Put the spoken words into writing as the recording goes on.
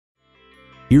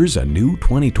Here's a new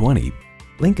 2020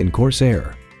 Lincoln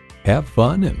Corsair. Have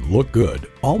fun and look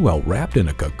good, all while wrapped in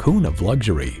a cocoon of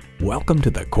luxury. Welcome to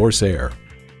the Corsair.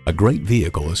 A great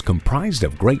vehicle is comprised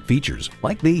of great features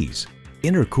like these: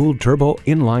 intercooled turbo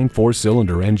inline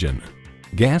 4-cylinder engine,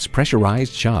 gas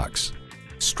pressurized shocks,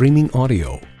 streaming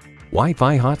audio,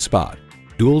 Wi-Fi hotspot,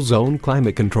 dual zone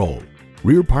climate control,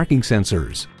 rear parking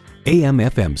sensors,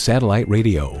 AM/FM satellite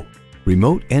radio,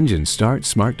 remote engine start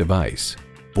smart device,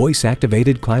 voice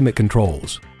activated climate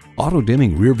controls, auto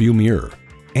dimming rear view mirror,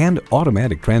 and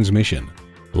automatic transmission.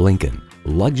 Lincoln,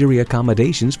 luxury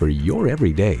accommodations for your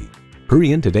everyday.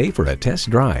 Hurry in today for a test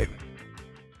drive.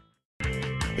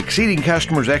 Exceeding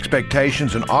customers'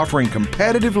 expectations and offering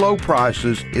competitive low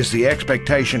prices is the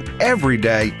expectation every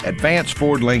day at Vance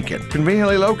Ford Lincoln,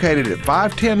 conveniently located at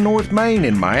 510 North Main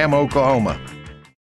in Miami, Oklahoma.